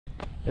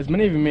as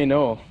many of you may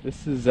know,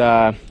 this is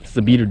a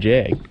beater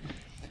jag.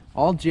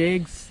 All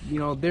jags, you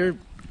know, they're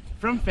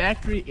from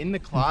factory in the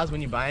clause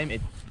when you buy them.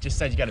 It just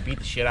says you got to beat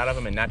the shit out of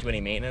them and not do any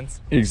maintenance.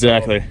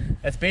 Exactly. So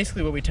that's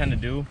basically what we tend to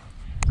do.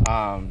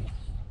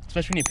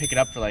 Especially when you pick it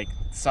up for like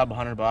sub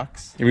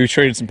 $100. Yeah, we've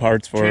traded some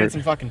parts for it. Traded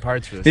some fucking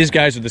parts for this. These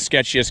guys are the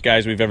sketchiest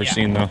guys we've ever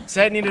seen, though.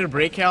 Set needed a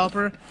brake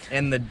caliper,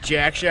 and the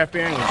jack shaft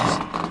bearing was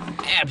just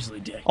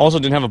absolutely dick. Also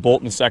didn't have a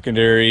bolt in the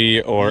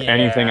secondary or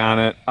anything on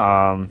it.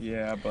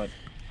 Yeah, but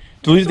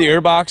delete the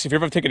airbox. If you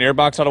ever take an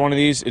airbox out of one of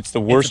these, it's the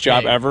worst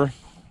job ever.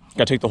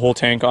 Got to take the whole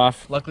tank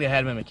off. Luckily, I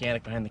had my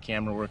mechanic behind the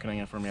camera working on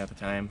it for me at the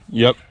time.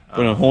 Yep.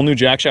 Put a whole new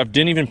jack shaft.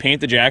 Didn't even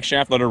paint the jack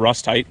shaft. Let it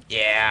rust tight.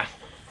 Yeah,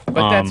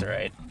 but that's all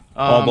right.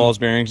 All balls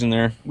bearings in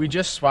there. We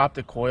just swapped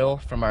the coil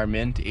from our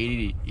Mint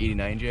 80 to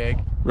 89 jag.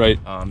 Right.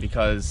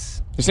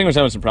 Because this thing was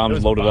having some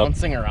problems loaded up.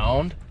 Bouncing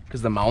around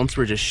because the mounts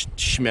were just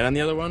schmidt on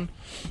the other one.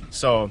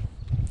 So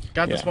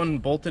got this one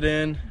bolted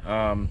in.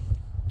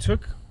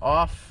 Took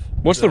off.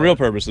 What's the real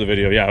purpose of the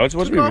video? Yeah. What's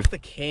took off the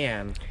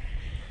can.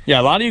 Yeah,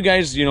 a lot of you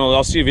guys, you know,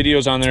 I'll see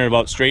videos on there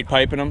about straight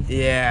piping them.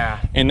 Yeah.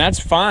 And that's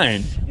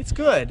fine. It's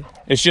good.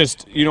 It's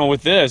just, you know,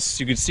 with this,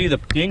 you can see the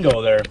dingo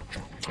there.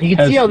 You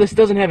can see how this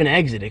doesn't have an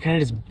exit. It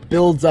kind of just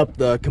builds up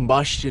the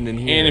combustion in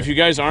here. And if you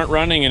guys aren't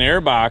running an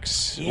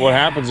airbox, what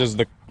happens is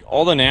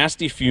all the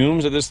nasty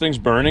fumes that this thing's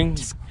burning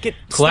just get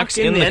collects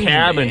in the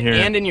cabin here.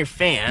 And in your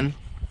fan.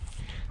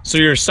 So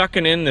you're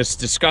sucking in this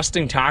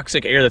disgusting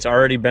toxic air that's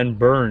already been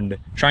burned,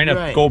 trying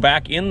to go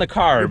back in the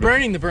carb. You're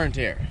burning the burnt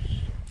air.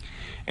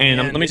 And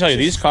let me tell you,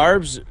 these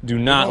carbs do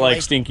not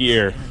like stinky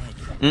air.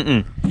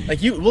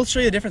 Like we'll show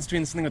you the difference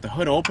between this thing with the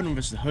hood open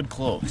versus the hood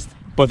closed.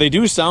 But they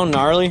do sound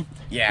gnarly.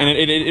 Yeah. And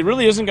it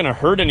really isn't going to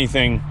hurt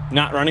anything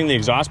not running the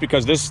exhaust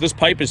because this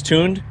pipe is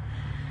tuned.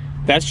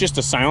 That's just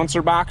a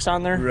silencer box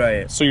on there.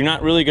 Right. So you're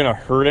not really going to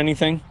hurt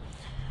anything.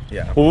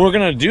 Yeah. What we're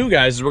going to do,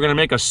 guys, is we're going to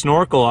make a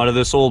snorkel out of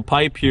this old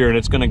pipe here, and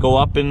it's going to go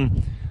up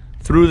in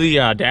through the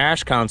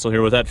dash console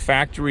here with that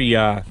factory,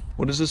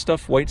 what is this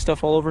stuff? White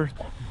stuff all over?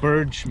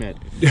 Bird Schmidt.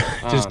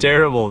 Just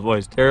terrible,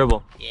 boys,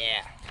 terrible. Yeah.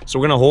 So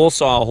we're going to hole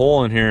saw a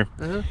hole in here.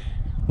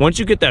 Once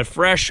you get that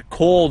fresh,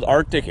 cold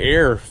Arctic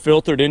air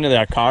filtered into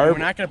that carb. We're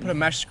not going to put a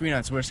mesh screen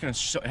on, so we're just going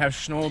to have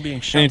snow being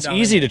shoved down.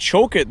 And it's easy to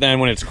choke it then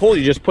when it's cold.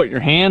 You just put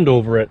your hand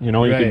over it. You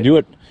know, you can do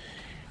it.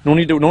 No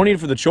need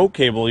for the choke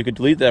cable. You could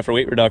delete that for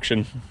weight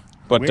reduction.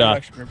 But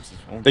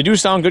they do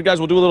sound good, guys.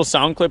 We'll do a little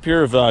sound clip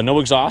here of no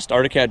exhaust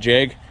Arctic Cat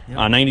Jag,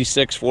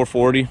 96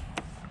 440.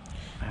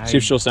 See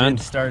if she'll send.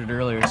 Started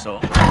earlier, so.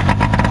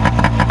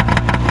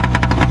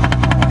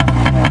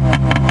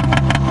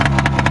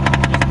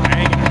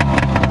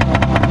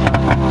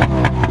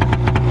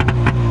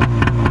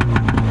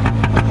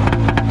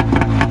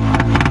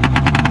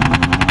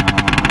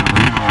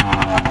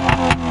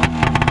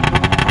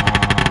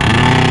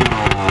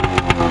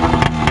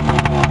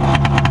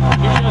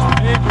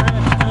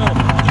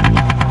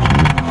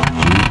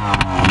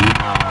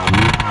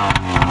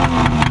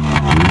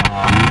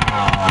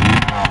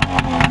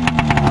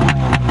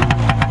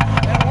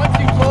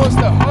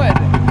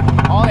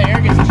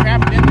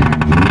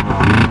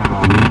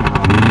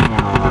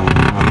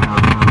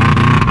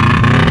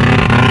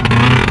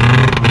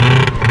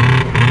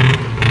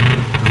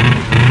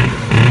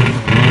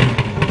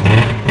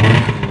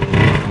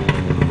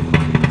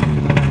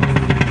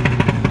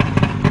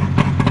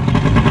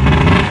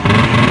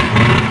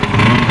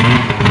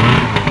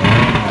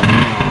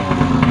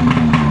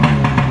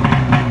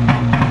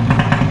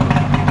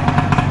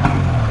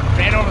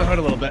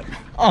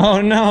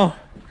 Oh no!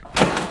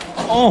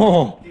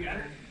 Oh!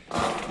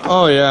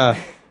 Oh yeah.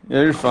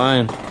 Yeah, you're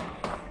fine.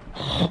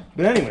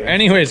 But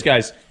anyways,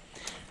 guys,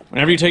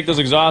 whenever you take those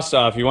exhausts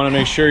off, you want to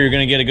make sure you're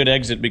going to get a good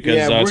exit because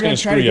it's going to screw you. We're going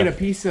to try to get a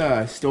piece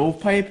of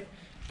stovepipe,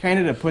 kind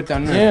of to put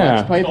down the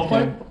flex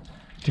pipe,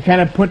 to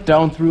kind of put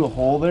down through a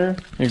hole there.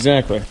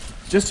 Exactly.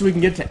 Just so we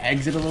can get to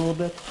exit a little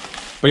bit.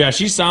 But yeah,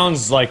 she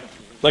sounds like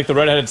the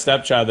redheaded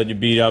stepchild that you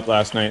beat up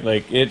last night.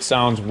 Like, it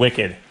sounds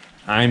wicked.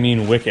 I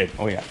mean wicked.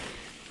 Oh yeah.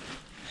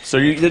 So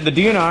the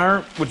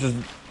DNR, which is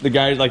the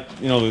guys, like,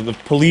 you know, the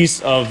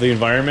police of the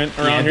environment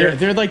around here.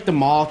 They're like the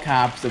mall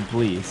cops of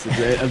police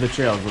of the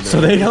trails. So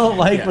they don't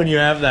like when you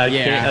have that,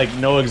 like,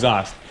 no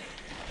exhaust.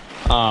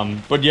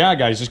 But yeah,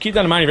 guys, just keep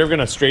that in mind. If you're ever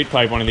going to straight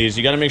pipe one of these,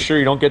 you got to make sure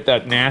you don't get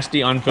that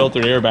nasty,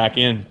 unfiltered air back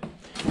in.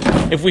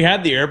 If we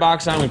had the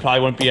airbox on, we probably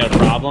wouldn't be at a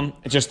problem.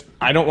 It's just,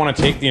 I don't want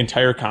to take the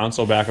entire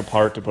console back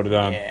apart to put it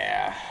on.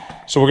 Yeah.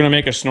 So we're going to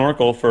make a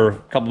snorkel for a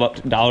couple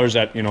of dollars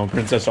at, you know,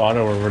 Princess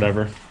Auto or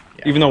whatever.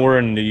 Yeah. Even though we're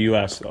in the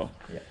U.S., though.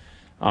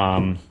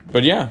 Yeah.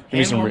 But yeah.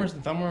 Hand warmers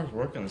and thumb warmers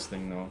work on this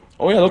thing, though.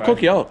 Oh, yeah, they'll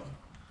cook you out.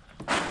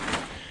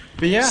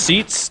 But yeah.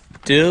 Seats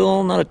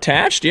still not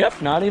attached.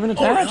 Yep, not even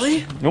attached. Oh,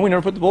 really? No, we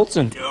never put the bolts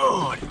in.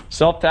 Dude.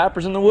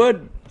 Self-tappers in the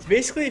wood. So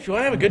basically, if you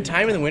want to have a good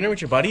time in the winter with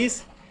your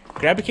buddies,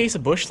 grab a case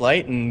of Busch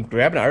Light and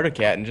grab an Arctic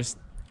Cat and just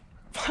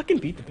fucking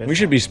beat the piss. We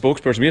should be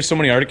spokesperson. We have so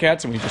many Arctic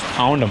Cats and we just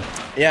pound them.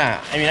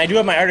 Yeah, I mean, I do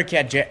have my Arctic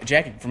Cat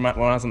jacket from when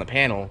I was on the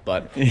panel,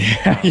 but...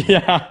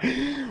 Yeah.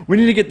 We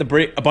need to get the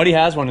brake... A buddy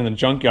has one in the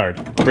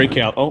junkyard. Brake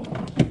cal... Oh.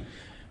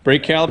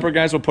 brake caliper,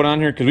 guys, we'll put on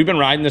here because we've been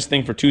riding this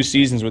thing for 2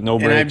 seasons with no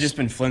brakes. And I've just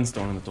been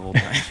Flintstoning it the whole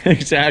time.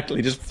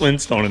 Exactly, just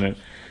Flintstoning it.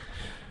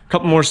 A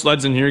couple more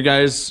sleds in here,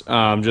 guys.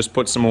 Just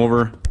put some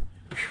over.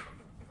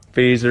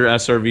 Phaser,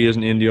 SRV is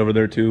an Indy over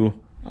there too.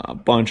 A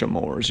bunch of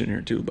mowers in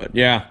here too. But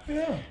yeah,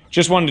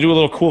 just wanted to do a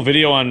little cool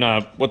video on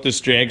what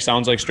this Jag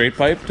sounds like straight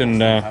piped,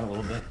 and a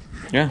little bit.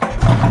 Yeah.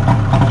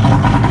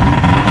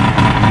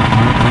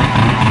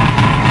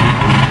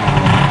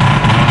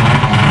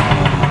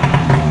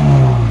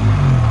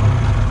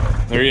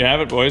 There you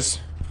have it, boys.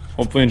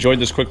 Hopefully enjoyed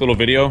this quick little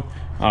video.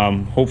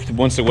 Hopefully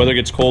once the weather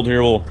gets cold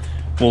here, we'll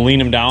lean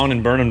them down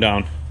and burn them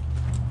down.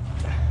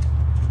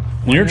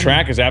 And your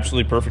track is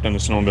absolutely perfect on the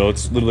snowmobile.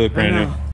 It's literally brand new.